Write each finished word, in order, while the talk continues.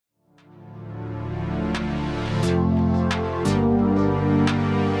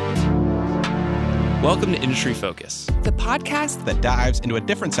Welcome to Industry Focus, the podcast that dives into a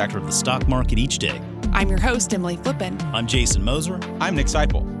different sector of the stock market each day. I'm your host, Emily Flippen. I'm Jason Moser. I'm Nick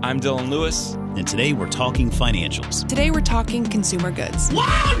Seipel. I'm Dylan Lewis. And today we're talking financials. Today we're talking consumer goods.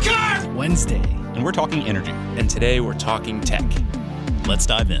 Wildcard Wednesday. And we're talking energy. And today we're talking tech. Let's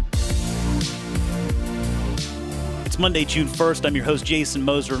dive in. It's Monday, June 1st. I'm your host, Jason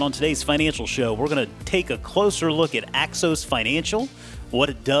Moser. And on today's financial show, we're going to take a closer look at Axos Financial, what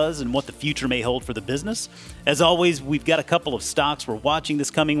it does and what the future may hold for the business. As always, we've got a couple of stocks we're watching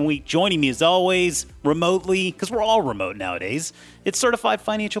this coming week. Joining me as always, remotely, because we're all remote nowadays, it's certified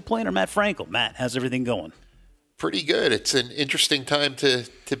financial planner Matt Frankel. Matt, how's everything going? Pretty good. It's an interesting time to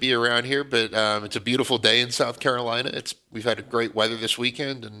be around here, but it's a beautiful day in South Carolina. We've had a great weather this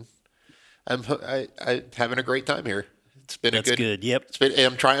weekend, and I'm having a great time here. It's been That's good. Yep.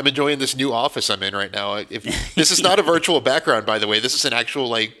 I'm enjoying this new office I'm in right now. If this is not a virtual background, by the way, this is an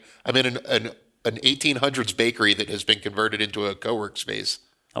actual I'm in an 1800s bakery that has been converted into a co-work space.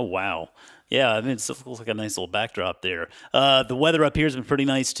 Oh wow. Yeah, I mean, it looks like a nice little backdrop there. The weather up here has been pretty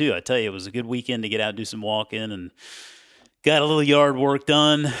nice too. I tell you, it was a good weekend to get out and do some walking and got a little yard work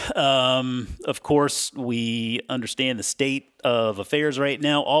done. Of course, we understand the state of affairs right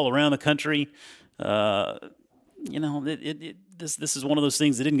now all around the country. This is one of those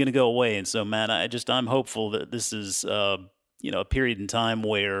things that isn't going to go away. And so, Matt, I'm hopeful that this is, a period in time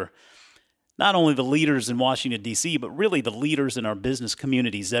where not only the leaders in Washington, D.C., but really the leaders in our business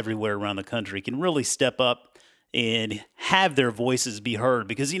communities everywhere around the country can really step up and have their voices be heard.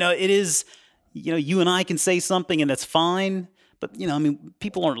 Because, it is, you and I can say something and that's fine. But,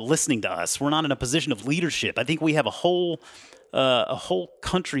 people aren't listening to us. We're not in a position of leadership. I think we have a whole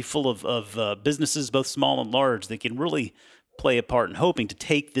country full of businesses, both small and large, that can really play a part in hoping to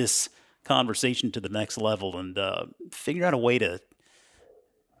take this conversation to the next level and figure out a way to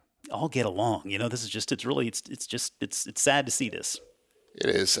all get along. This is just, it's sad to see this. It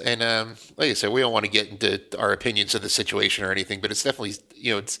is. And like I said, we don't want to get into our opinions of the situation or anything, but it's definitely,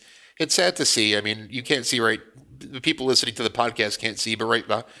 it's sad to see. I mean, you can't see the people listening to the podcast can't see,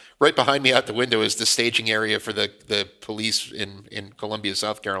 but right behind me out the window is the staging area for the police in Columbia,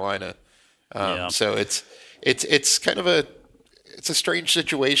 South Carolina. So it's kind of a strange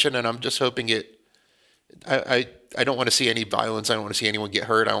situation, and I'm just hoping I don't want to see any violence. I don't want to see anyone get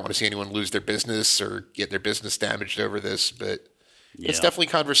hurt. I don't want to see anyone lose their business or get their business damaged over this, but it's definitely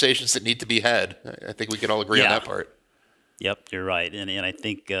conversations that need to be had. I think we could all agree on that part. Yep, you're right, and I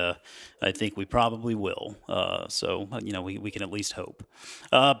think we probably will. So we can at least hope.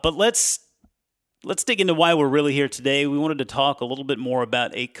 But let's dig into why we're really here today. We wanted to talk a little bit more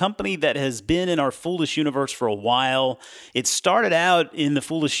about a company that has been in our Foolish universe for a while. It started out in the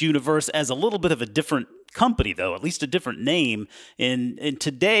Foolish universe as a little bit of a different company, though, at least a different name. And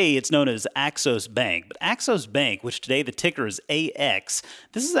today it's known as Axos Bank. But Axos Bank, which today the ticker is AX,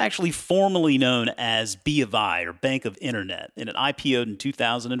 this is actually formerly known as B of I, or Bank of Internet, and it IPO'd in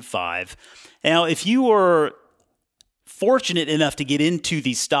 2005. Now, if you were fortunate enough to get into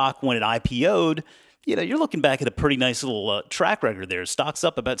the stock when it IPO'd, you're looking back at a pretty nice little track record there. Stock's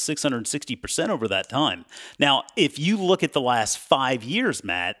up about 660% over that time. Now, if you look at the last 5 years,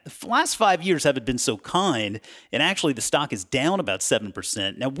 Matt, the last 5 years haven't been so kind, and actually the stock is down about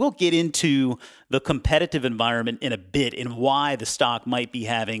 7%. Now, we'll get into the competitive environment in a bit and why the stock might be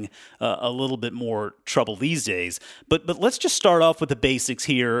having a little bit more trouble these days. But let's just start off with the basics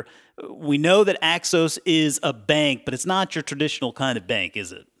here. We know that Axos is a bank, but it's not your traditional kind of bank,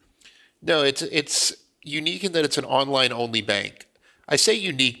 is it? No, it's unique in that it's an online-only bank. I say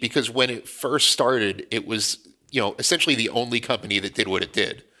unique because when it first started, it was essentially the only company that did what it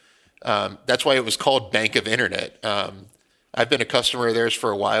did. That's why it was called Bank of Internet. I've been a customer of theirs for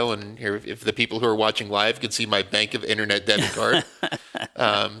a while, and here, if the people who are watching live could see my Bank of Internet debit card.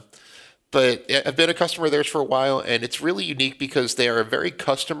 But I've been a customer of theirs for a while, and it's really unique because they are a very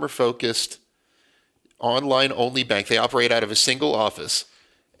customer-focused, online-only bank. They operate out of a single office.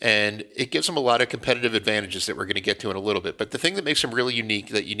 And it gives them a lot of competitive advantages that we're going to get to in a little bit. But the thing that makes them really unique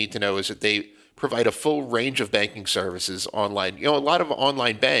that you need to know is that they provide a full range of banking services online. A lot of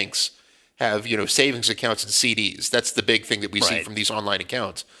online banks have, savings accounts and CDs. That's the big thing that we see from these online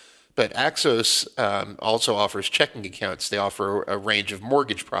accounts. But Axos also offers checking accounts. They offer a range of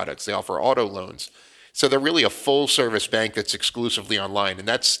mortgage products. They offer auto loans. So they're really a full service bank that's exclusively online.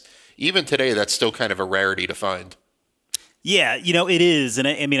 And even today, that's still kind of a rarity to find. Yeah, it is. And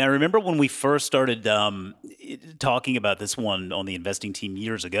I remember when we first started talking about this one on the investing team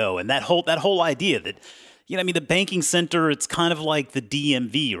years ago, and that whole idea that, I mean, the banking center, it's kind of like the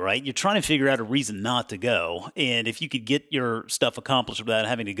DMV, right? You're trying to figure out a reason not to go. And if you could get your stuff accomplished without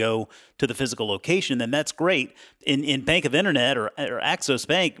having to go to the physical location, then that's great. In Bank of Internet or Axos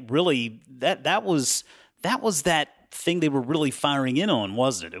Bank, really, that was that thing they were really firing in on,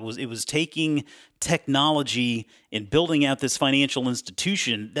 wasn't it? It was taking technology and building out this financial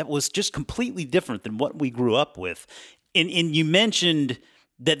institution that was just completely different than what we grew up with. And you mentioned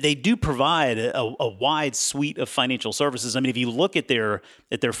that they do provide a wide suite of financial services. I mean, if you look at their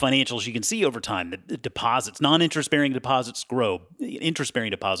financials, you can see over time that the deposits, non-interest-bearing deposits grow,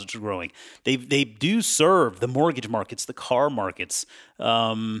 interest-bearing deposits are growing. They do serve the mortgage markets, the car markets.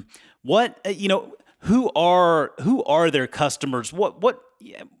 Who are their customers?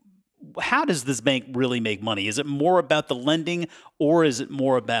 How does this bank really make money? Is it more about the lending, or is it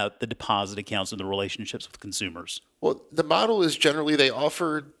more about the deposit accounts and the relationships with consumers? Well, the model is generally they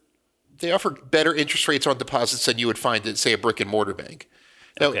offer better interest rates on deposits than you would find at, say, a brick and mortar bank.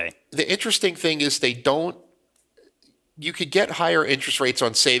 Now, okay. The interesting thing is you could get higher interest rates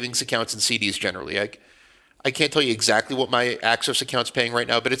on savings accounts and CDs generally. I can't tell you exactly what my Axos account's paying right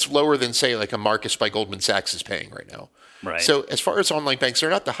now, but it's lower than, say, like a Marcus by Goldman Sachs is paying right now. Right. So as far as online banks,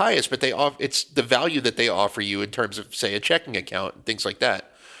 they're not the highest, but it's the value that they offer you in terms of, say, a checking account and things like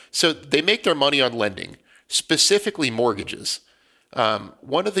that. So they make their money on lending, specifically mortgages.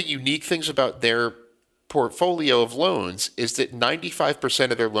 One of the unique things about their portfolio of loans is that 95%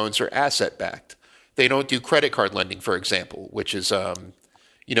 of their loans are asset-backed. They don't do credit card lending, for example, which is a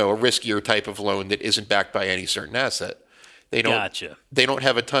riskier type of loan that isn't backed by any certain asset. They don't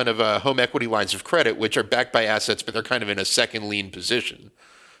have a ton of home equity lines of credit, which are backed by assets, but they're kind of in a second lien position.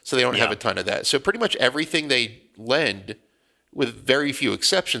 So they don't have a ton of that. So pretty much everything they lend, with very few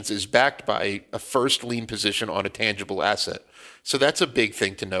exceptions, is backed by a first lien position on a tangible asset. So that's a big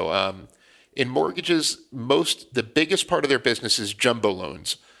thing to know. In mortgages, the biggest part of their business is jumbo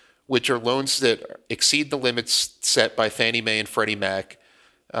loans, which are loans that exceed the limits set by Fannie Mae and Freddie Mac.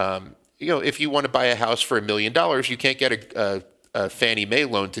 If you want to buy a house for $1 million, you can't get a Fannie Mae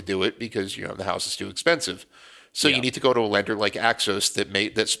loan to do it because the house is too expensive. So you need to go to a lender like Axos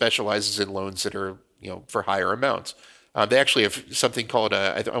that specializes in loans that are for higher amounts. They actually have something called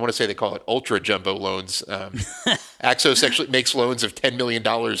I want to say they call it ultra jumbo loans. Axos actually makes loans of $10 million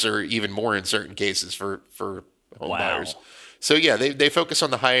or even more in certain cases for home buyers. So they focus on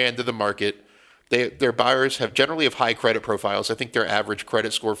the high end of the market. Their buyers generally have high credit profiles. I think their average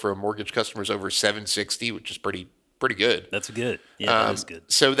credit score for a mortgage customer is over 760, which is pretty good. That's good. Yeah, that is good.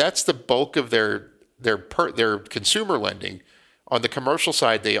 So that's the bulk of their consumer lending. On the commercial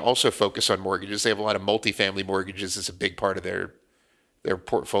side, they also focus on mortgages. They have a lot of multifamily mortgages as a big part of their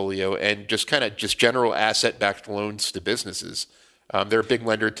portfolio, and just general asset-backed loans to businesses. They're a big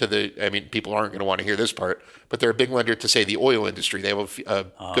lender to people aren't going to want to hear this part, but they're a big lender to, say, the oil industry. They have a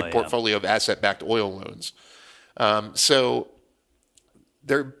good portfolio of asset-backed oil loans. So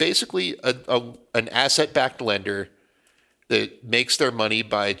they're basically an asset-backed lender that makes their money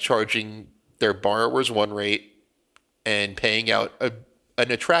by charging their borrowers one rate and paying out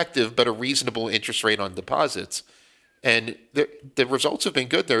an attractive but a reasonable interest rate on deposits. And the results have been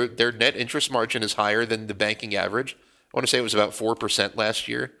good. Their net interest margin is higher than the banking average. I want to say it was about 4% last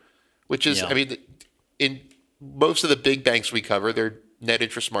year, which is, in most of the big banks we cover, their net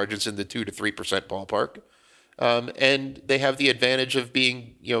interest margins in the 2 to 3% ballpark. And they have the advantage of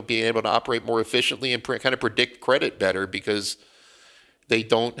being able to operate more efficiently and kind of predict credit better because they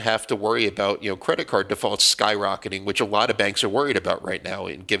don't have to worry about, credit card defaults skyrocketing, which a lot of banks are worried about right now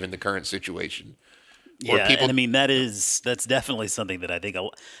given the current situation. That's definitely something that I think,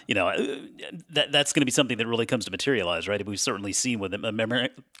 that's going to be something that really comes to materialize, right? We've certainly seen with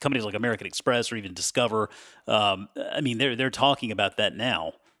companies like American Express or even Discover. They're talking about that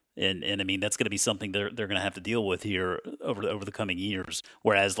now. And that's going to be something they're going to have to deal with here over the coming years.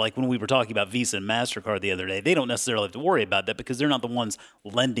 Whereas, like when we were talking about Visa and MasterCard the other day, they don't necessarily have to worry about that because they're not the ones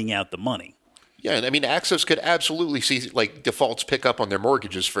lending out the money. Yeah, and Axos could absolutely see defaults pick up on their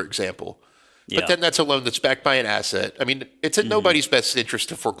mortgages, for example. But then that's a loan that's backed by an asset. It's in nobody's best interest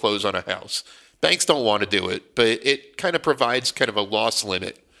to foreclose on a house. Banks don't want to do it, but it kind of provides kind of a loss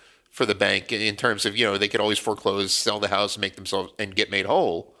limit for the bank in terms of, they could always foreclose, sell the house, make themselves and get made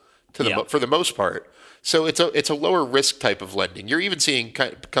whole for the most part. So it's a lower risk type of lending. You're even seeing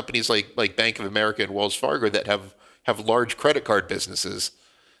companies like Bank of America and Wells Fargo that have large credit card businesses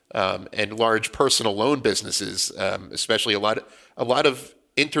and large personal loan businesses, especially a lot of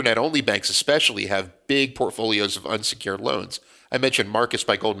internet-only banks especially have big portfolios of unsecured loans. I mentioned Marcus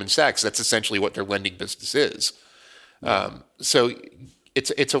by Goldman Sachs. That's essentially what their lending business is. So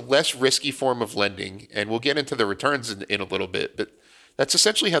it's a less risky form of lending, and we'll get into the returns in a little bit. But that's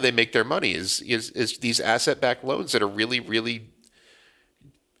essentially how they make their money is these asset-backed loans that are really, really,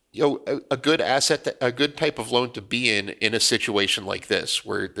 a good a good type of loan to be in a situation like this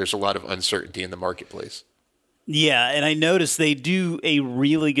where there's a lot of uncertainty in the marketplace. Yeah, and I noticed they do a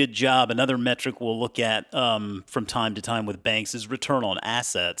really good job. Another metric we'll look at from time to time with banks is return on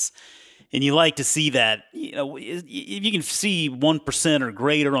assets. And you like to see that, if you can see 1% or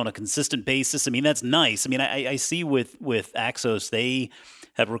greater on a consistent basis, I mean, that's nice. I mean, I see with Axos, they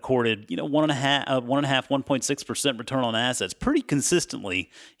have recorded, 1.6% return on assets pretty consistently.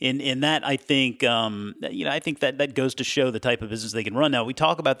 In that, I think, I think that goes to show the type of business they can run. Now, we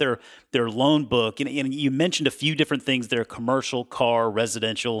talk about their loan book, and you mentioned a few different things there: commercial, car,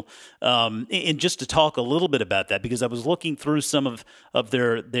 residential, and just to talk a little bit about that, because I was looking through some of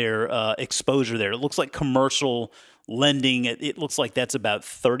their exposure there. It looks like commercial lending, it looks like that's about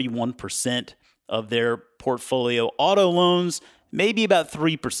 31% of their portfolio. Auto loans, maybe about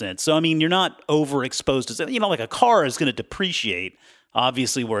 3%. So, I mean, you're not overexposed to, like a car is going to depreciate,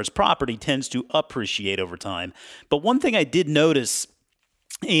 obviously, whereas property tends to appreciate over time. But one thing I did notice,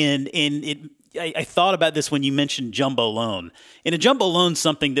 I thought about this when you mentioned jumbo loan. And a jumbo loan is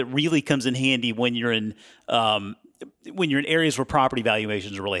something that really comes in handy when you're in areas where property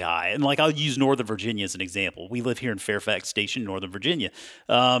valuations are really high. And I'll use Northern Virginia as an example. We live here in Fairfax Station, Northern Virginia.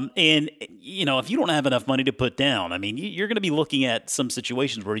 And if you don't have enough money to put down, I mean, you're going to be looking at some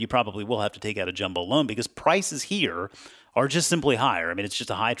situations where you probably will have to take out a jumbo loan because prices here are just simply higher. I mean, it's just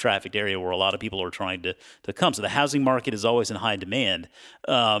a high trafficked area where a lot of people are trying to come. So the housing market is always in high demand.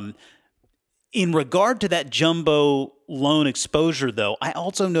 In regard to that jumbo loan exposure, though, I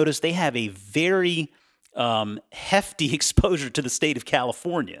also noticed they have a very hefty exposure to the state of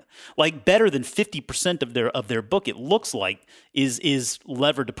California, like better than 50% of their book. It looks like is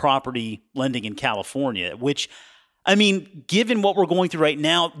levered to property lending in California, which, I mean, given what we're going through right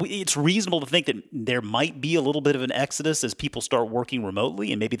now, it's reasonable to think that there might be a little bit of an exodus as people start working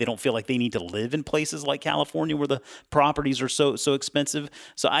remotely, and maybe they don't feel like they need to live in places like California where the properties are so expensive.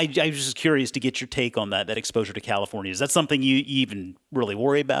 So I was just curious to get your take on that exposure to California. Is that something you even really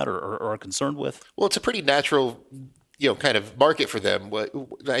worry about or are concerned with? Well, it's a pretty natural, kind of market for them.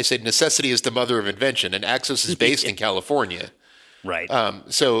 I say necessity is the mother of invention, and Axos is based in California. Right.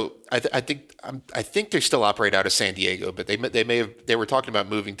 So I think they still operate out of San Diego, but they were talking about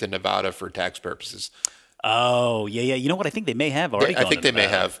moving to Nevada for tax purposes. Oh, yeah. You know what? I think they may have already. I think they may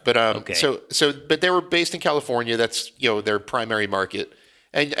have, but okay. But they were based in California. That's their primary market.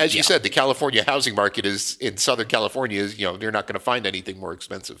 And as you said, the California housing market is in Southern California is they're not going to find anything more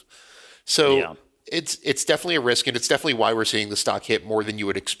expensive. So it's definitely a risk, and it's definitely why we're seeing the stock hit more than you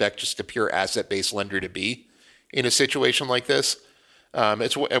would expect just a pure asset-based lender to be in a situation like this. I'm going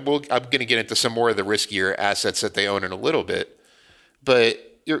to get into some more of the riskier assets that they own in a little bit, but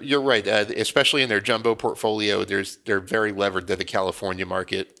you're right. Especially in their jumbo portfolio, they're very levered to the California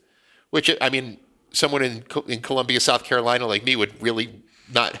market, which, I mean, someone in Columbia, South Carolina like me would really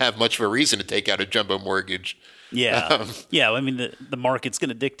not have much of a reason to take out a jumbo mortgage. Yeah. I mean, the market's going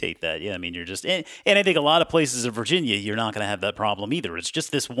to dictate that. Yeah. I mean, you're just, and I think a lot of places in Virginia, you're not going to have that problem either. It's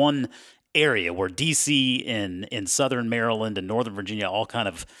just this one area where DC and Southern Maryland and Northern Virginia all kind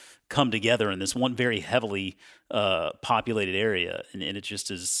of come together in this one very heavily populated area. And it just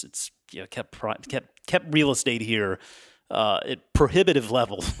is, it's, kept real estate here at prohibitive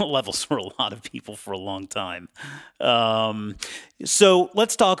levels for a lot of people for a long time. So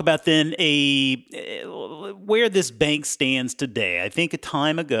let's talk about then where this bank stands today. I think a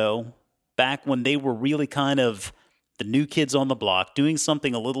time ago, back when they were really kind of the new kids on the block, doing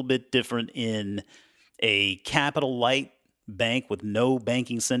something a little bit different in a capital light bank with no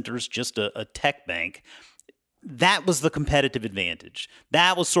banking centers, just a tech bank. That was the competitive advantage.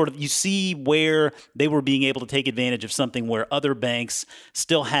 That was sort of, you see where they were being able to take advantage of something where other banks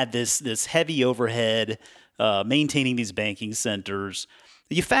still had this heavy overhead, maintaining these banking centers.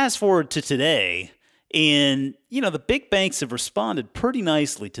 You fast forward to today, and the big banks have responded pretty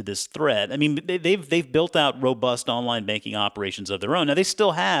nicely to this threat. I mean, they've built out robust online banking operations of their own. Now they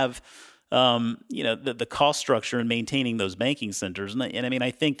still have the cost structure in maintaining those banking centers, and I mean, I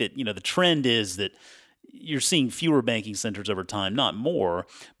think that the trend is that you're seeing fewer banking centers over time, not more.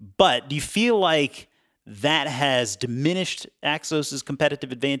 But do you feel like that has diminished Axos's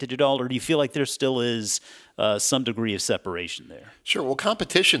competitive advantage at all, or do you feel like there still is some degree of separation there? Sure. Well,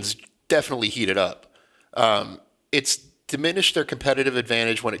 competition's definitely heated up. It's diminished their competitive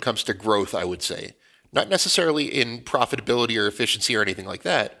advantage when it comes to growth, I would say. Not necessarily in profitability or efficiency or anything like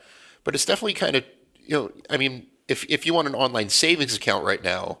that, but it's definitely kind of, if you want an online savings account right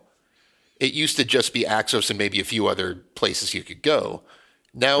now, it used to just be Axos and maybe a few other places you could go.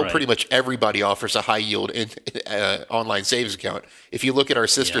 Now, Right. pretty much everybody offers a high yield online savings account. If you look at our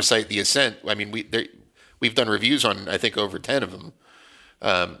sister site, The Ascent, I mean, we've done reviews on, I think, over 10 of them.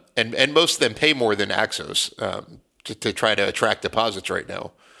 And most of them pay more than Axos to try to attract deposits right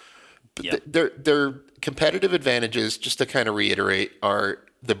now. But Yeah. their competitive advantages, just to kind of reiterate, are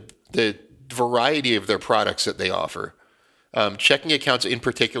the variety of their products that they offer. Checking accounts in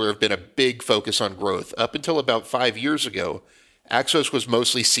particular have been a big focus on growth. Up until about 5 years ago, Axos was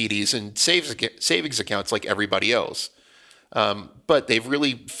mostly CDs and savings accounts like everybody else. But they've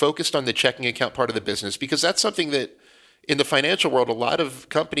really focused on the checking account part of the business because that's something that in the financial world, a lot of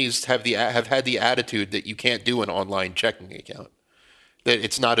companies have had the attitude that you can't do an online checking account, that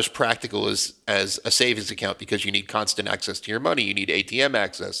it's not as practical as a savings account because you need constant access to your money, you need ATM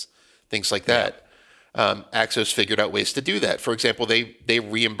access, things like that. Axos figured out ways to do that. For example, they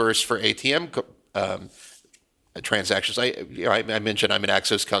reimburse for ATM transactions. I mentioned I'm an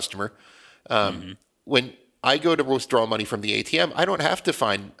Axos customer. When I go to withdraw money from the ATM, I don't have to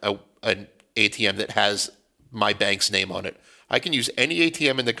find an ATM that has my bank's name on it. I can use any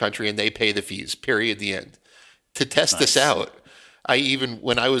ATM in the country and they pay the fees, period, the end. To test this out,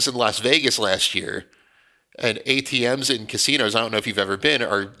 when I was in Las Vegas last year, and ATMs in casinos, I don't know if you've ever been,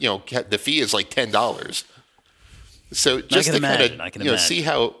 the fee is like $10. So just to kind of see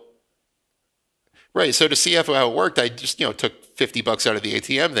how, right. So to see how it worked, I just took $50 out of the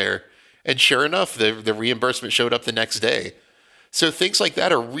ATM there, and sure enough, the reimbursement showed up the next day. So things like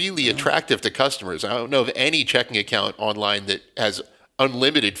that are really attractive to customers. I don't know of any checking account online that has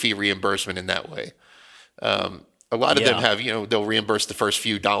unlimited fee reimbursement in that way. A lot of them have, they'll reimburse the first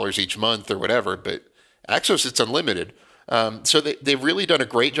few dollars each month or whatever, but Axos, it's unlimited. So they've really done a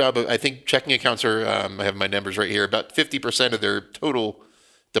great job of, I think checking accounts are, I have my numbers right here, about 50% of their total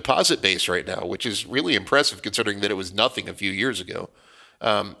deposit base right now, which is really impressive considering that it was nothing a few years ago.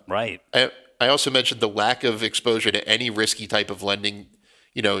 Right. I also mentioned the lack of exposure to any risky type of lending.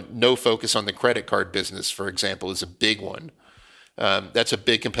 No focus on the credit card business, for example, is a big one. That's a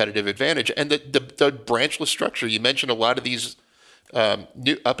big competitive advantage. And the branchless structure, you mentioned a lot of these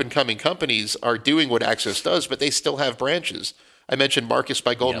new up-and-coming companies are doing what Axos does, but they still have branches. I mentioned Marcus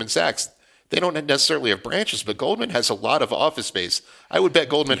by Goldman Sachs. They don't necessarily have branches, but Goldman has a lot of office space. I would bet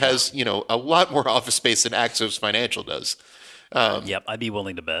Goldman has, a lot more office space than Axos Financial does. I'd be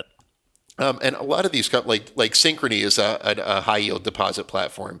willing to bet. And a lot of these companies, like Synchrony is a high-yield deposit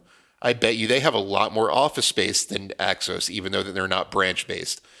platform. I bet you they have a lot more office space than Axos, even though they're not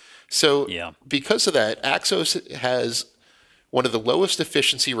branch-based. So because of that, Axos has one of the lowest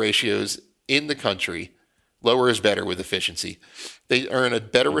efficiency ratios in the country. Lower is better with efficiency. They earn a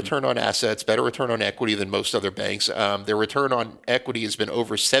better return on assets, better return on equity than most other banks. Their return on equity has been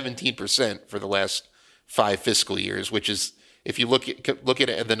over 17% for the last 5 fiscal years, which is, if you look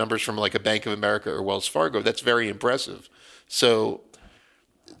at the numbers from like a Bank of America or Wells Fargo, that's very impressive. So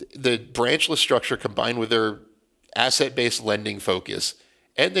the branchless structure combined with their asset-based lending focus,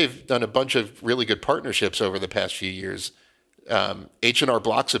 and they've done a bunch of really good partnerships over the past few years. H&R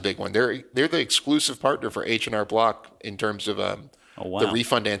Block's a big one. They're the exclusive partner for H&R Block in terms of the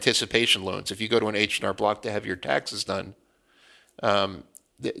refund anticipation loans. If you go to an H&R Block to have your taxes done,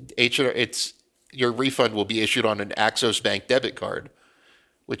 your refund will be issued on an Axos Bank debit card,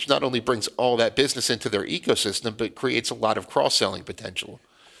 which not only brings all that business into their ecosystem, but creates a lot of cross-selling potential.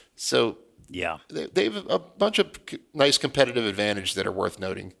 So they have a bunch of nice competitive advantages that are worth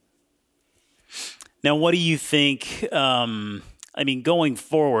noting. Now, what do you think? Going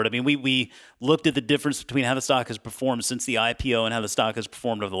forward, we looked at the difference between how the stock has performed since the IPO and how the stock has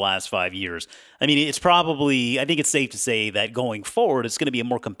performed over the last 5 years. I think it's safe to say that going forward, it's going to be a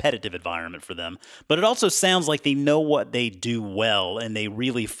more competitive environment for them. But it also sounds like they know what they do well, and they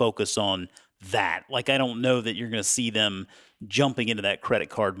really focus on that. Like, I don't know that you're going to see them jumping into that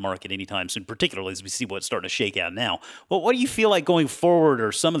credit card market anytime soon, particularly as we see what's starting to shake out now. Well, what do you feel like going forward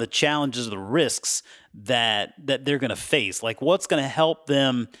are some of the challenges, the risks that they're going to face? Like, what's going to help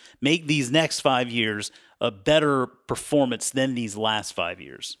them make these next 5 years a better performance than these last 5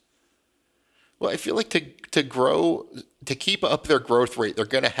 years? Well, I feel like to keep up their growth rate, they're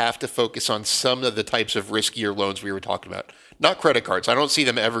going to have to focus on some of the types of riskier loans we were talking about. Not credit cards. I don't see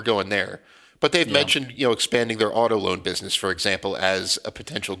them ever going there. But they've mentioned, expanding their auto loan business, for example, as a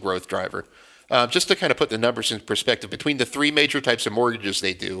potential growth driver. Just to kind of put the numbers in perspective, between the 3 major types of mortgages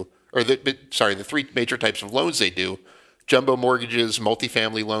they do, the 3 major types of loans they do, jumbo mortgages,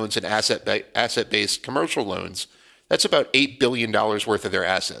 multifamily loans, and asset-based commercial loans, that's about $8 billion worth of their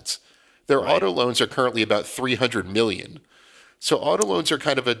assets. Their auto loans are currently about $300 million. So auto loans are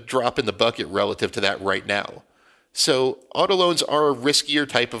kind of a drop in the bucket relative to that right now. So auto loans are a riskier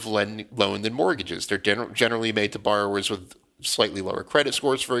type of loan than mortgages. They're generally made to borrowers with slightly lower credit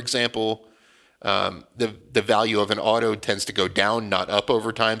scores, for example. The value of an auto tends to go down, not up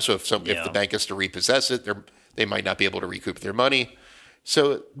over time. So if the bank has to repossess it, they might not be able to recoup their money.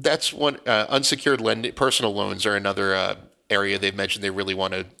 So that's one. Unsecured personal loans are another area they've mentioned they really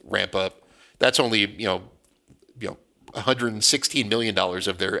want to ramp up. That's only $116 million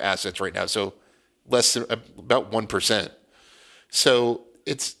of their assets right now. So less than about 1%. So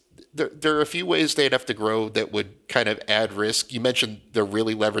there are a few ways they'd have to grow that would kind of add risk. You mentioned they're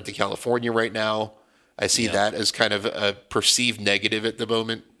really levered to California right now. I see that as kind of a perceived negative at the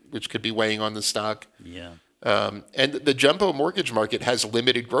moment, which could be weighing on the stock. Yeah. And the jumbo mortgage market has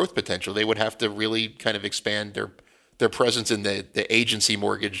limited growth potential. They would have to really kind of expand their presence in the agency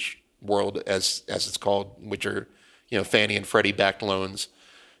mortgage world, as it's called, which are Fannie and Freddie backed loans.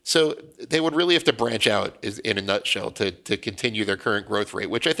 So they would really have to branch out, in a nutshell, to continue their current growth rate,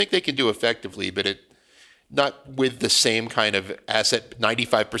 which I think they can do effectively, but not with the same kind of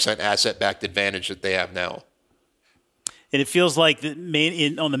 95% asset-backed advantage that they have now. And it feels like on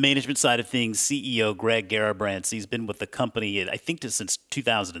the management side of things, CEO Greg Garrabrants, he's been with the company, I think, since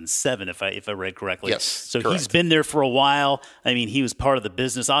 2007, if I read correctly. Yes, so correct. He's been there for a while. I mean, he was part of the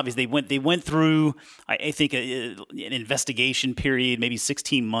business. Obviously, they went through, I think, an investigation period, maybe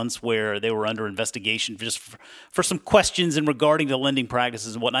 16 months, where they were under investigation just for some questions in regarding to lending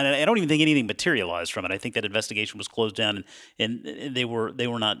practices and whatnot. I don't even think anything materialized from it. I think that investigation was closed down, and they were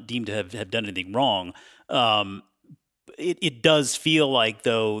not deemed to have done anything wrong. It does feel like,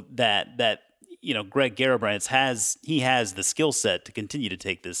 though, that Greg Garrabrants has the skill set to continue to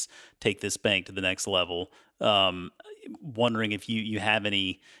take this bank to the next level. Wondering if you have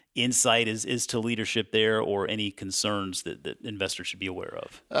any insight as to leadership there, or any concerns that investors should be aware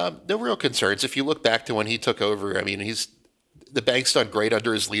of. No real concerns. If you look back to when he took over, I mean, the bank's done great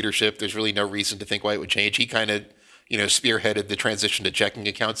under his leadership. There's really no reason to think why it would change. He kind of spearheaded the transition to checking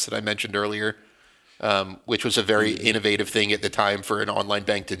accounts that I mentioned earlier. Which was a very innovative thing at the time for an online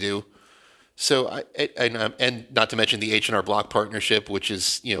bank to do. So, and not to mention the H&R Block partnership, which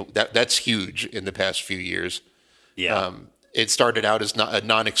is that's huge in the past few years. Yeah, it started out as a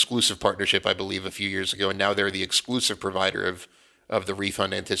non-exclusive partnership, I believe, a few years ago, and now they're the exclusive provider of the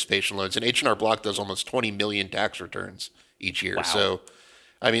refund anticipation loans. And H&R Block does almost 20 million tax returns each year. Wow. So,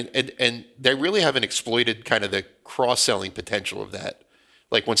 I mean, and they really haven't exploited kind of the cross-selling potential of that.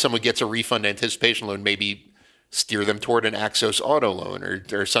 Like when someone gets a refund anticipation loan, maybe steer them toward an Axos auto loan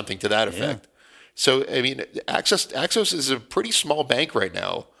or something to that effect. Yeah. So, I mean, Axos is a pretty small bank right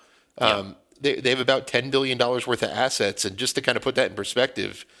now. They have about $10 billion worth of assets. And just to kind of put that in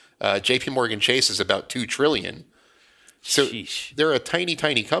perspective, JP Morgan Chase is about $2 trillion. So they're a tiny,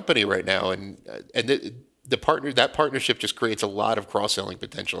 tiny company right now. And that partnership just creates a lot of cross-selling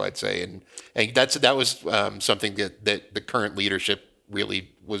potential, I'd say. And that was something that the current leadership really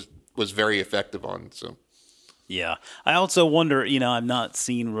was very effective on. So, yeah, I also wonder. I'm not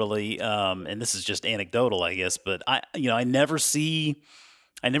seeing really, and this is just anecdotal, I guess, but I never see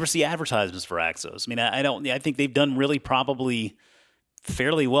advertisements for Axos. I mean, I think they've done really probably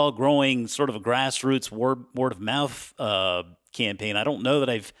fairly well growing sort of a grassroots word of mouth campaign. I don't know that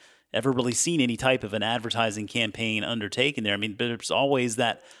I've ever really seen any type of an advertising campaign undertaken there. I mean, but there's always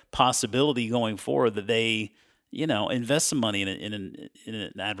that possibility going forward that they invest some money in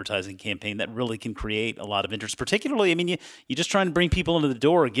an advertising campaign that really can create a lot of interest. Particularly, I mean, you just trying to bring people into the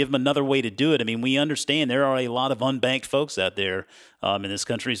door, give them another way to do it. I mean, we understand there are a lot of unbanked folks out there in this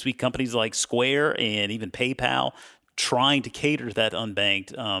country. So companies like Square and even PayPal trying to cater to that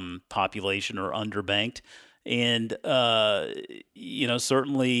unbanked population or underbanked. And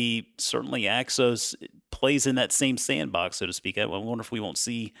certainly Axos plays in that same sandbox, so to speak. I wonder if we won't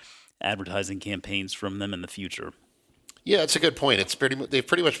see advertising campaigns from them in the future. Yeah, that's a good point. They've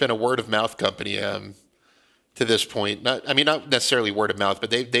pretty much been a word of mouth company to this point. Not necessarily word of mouth, but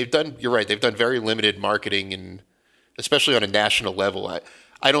they've done. You're right. They've done very limited marketing, and especially on a national level.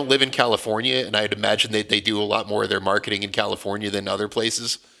 I don't live in California, and I'd imagine they do a lot more of their marketing in California than other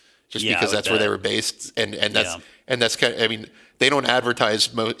places, just because that's where they were based. And that's kind of, I mean, they don't advertise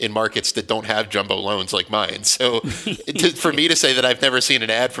in markets that don't have jumbo loans like mine. So for me to say that I've never seen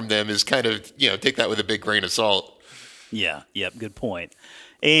an ad from them is kind of, take that with a big grain of salt. Yeah. Yep. Good point.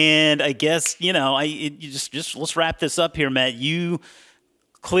 And I guess, just let's wrap this up here, Matt. You're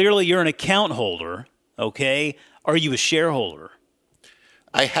an account holder. Okay. Are you a shareholder?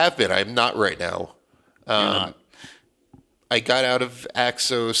 I have been. I'm not right now. You're not. I got out of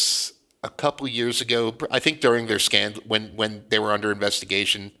Axos a couple years ago, I think during their scandal, when they were under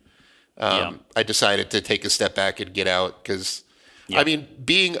investigation, I decided to take a step back and get out because, I mean,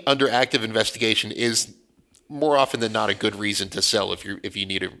 being under active investigation is more often than not a good reason to sell if you're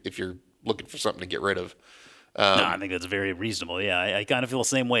looking for something to get rid of. No, I think that's very reasonable. Yeah, I kind of feel the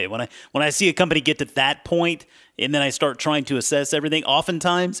same way. When I see a company get to that point and then I start trying to assess everything,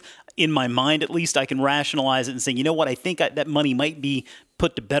 oftentimes, in my mind at least, I can rationalize it and say, you know what, I think that money might be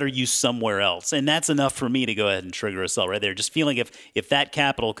put to better use somewhere else. And that's enough for me to go ahead and trigger a sell right there. Just feeling if that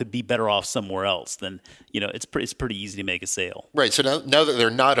capital could be better off somewhere else, then, it's pretty easy to make a sale. Right. So now that they're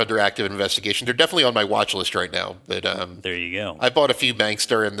not under active investigation, they're definitely on my watch list right now. But there you go. I bought a few banks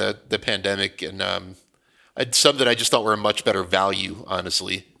during the pandemic, and I had some that I just thought were a much better value,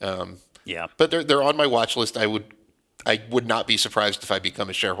 honestly. Yeah. But they're on my watch list. I would not be surprised if I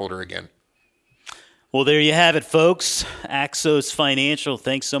become a shareholder again. Well, there you have it, folks. Axos Financial,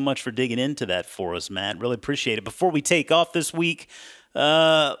 thanks so much for digging into that for us, Matt. Really appreciate it. Before we take off this week,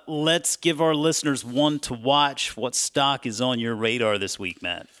 let's give our listeners one to watch. What stock is on your radar this week,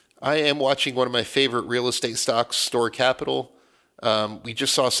 Matt? I am watching one of my favorite real estate stocks, Store Capital. We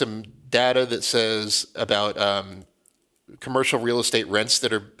just saw some data that says about commercial real estate rents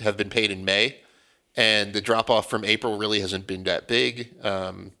that have been paid in May, and the drop-off from April really hasn't been that big.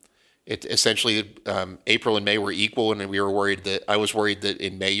 It essentially April and May were equal, and I was worried that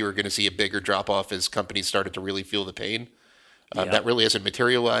in May you were going to see a bigger drop off as companies started to really feel the pain. That really hasn't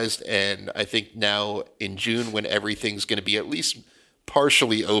materialized, and I think now in June, when everything's going to be at least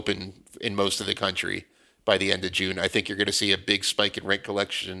partially open in most of the country by the end of June, I think you're going to see a big spike in rent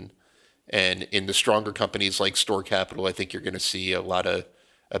collection, and in the stronger companies like Store Capital, I think you're going to see a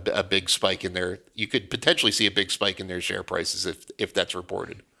big spike in their. You could potentially see a big spike in their share prices if that's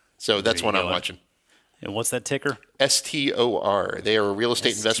reported. So that's one I'm watching. And what's that ticker? STOR. They are a real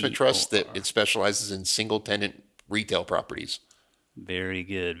estate investment trust that it specializes in single-tenant retail properties. Very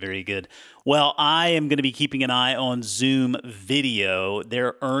good, very good. Well, I am going to be keeping an eye on Zoom Video.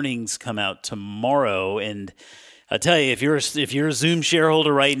 Their earnings come out tomorrow, and I tell you, if you're a Zoom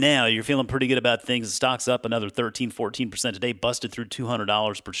shareholder right now, you're feeling pretty good about things. The stock's up another 13-14% today, busted through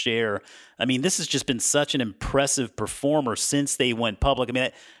 $200 per share. I mean, this has just been such an impressive performer since they went public. I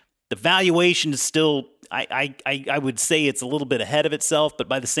mean, the valuation is still, I would say it's a little bit ahead of itself, but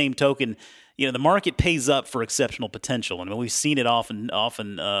by the same token, the market pays up for exceptional potential. I mean, we've seen it often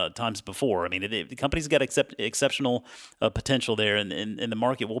times before. I mean, the company's got exceptional potential there, and the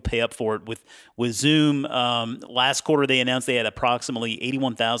market will pay up for it. With Zoom, last quarter they announced they had approximately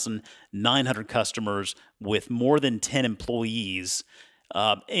 81,900 customers with more than 10 employees.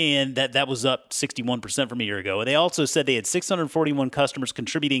 And that was up 61% from a year ago. They also said they had 641 customers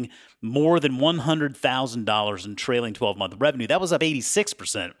contributing more than $100,000 in trailing 12-month revenue. That was up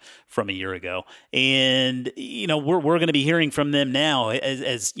 86% from a year ago. And we're going to be hearing from them now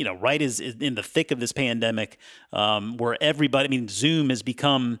as right as in the thick of this pandemic, where everybody. I mean, Zoom has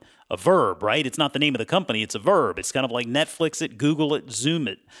become a verb, right? It's not the name of the company; it's a verb. It's kind of like Netflix it, Google it, Zoom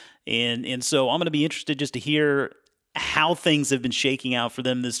it, and so I'm going to be interested just to hear how things have been shaking out for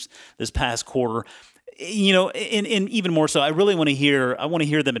them this past quarter. And even more so, I want to hear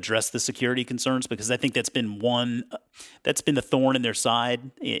them address the security concerns, because I think that's been the thorn in their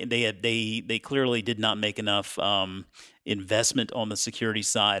side. They clearly did not make enough investment on the security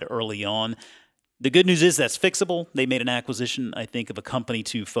side early on. The good news is that's fixable. They made an acquisition, I think, of a company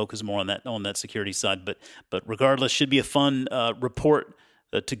to focus more on that security side. But regardless, should be a fun report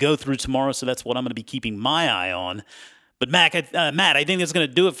to go through tomorrow, so that's what I'm going to be keeping my eye on. But Matt, I think that's going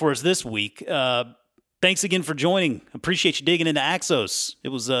to do it for us this week. Thanks again for joining. Appreciate you digging into Axos. It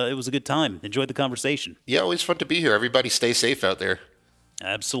was a good time. Enjoyed the conversation. Yeah, always fun to be here. Everybody stay safe out there.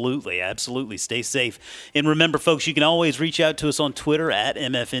 Absolutely. Stay safe. And remember, folks, you can always reach out to us on Twitter at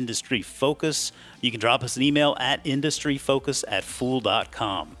MF Industry Focus. You can drop us an email at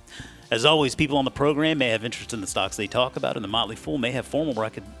industryfocus@fool.com. As always, people on the program may have interest in the stocks they talk about, and the Motley Fool may have formal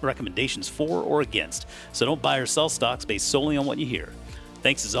recommendations for or against. So don't buy or sell stocks based solely on what you hear.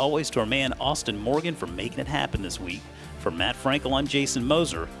 Thanks, as always, to our man Austin Morgan for making it happen this week. For Matt Frankel, I'm Jason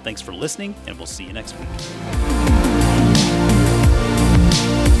Moser. Thanks for listening, and we'll see you next week.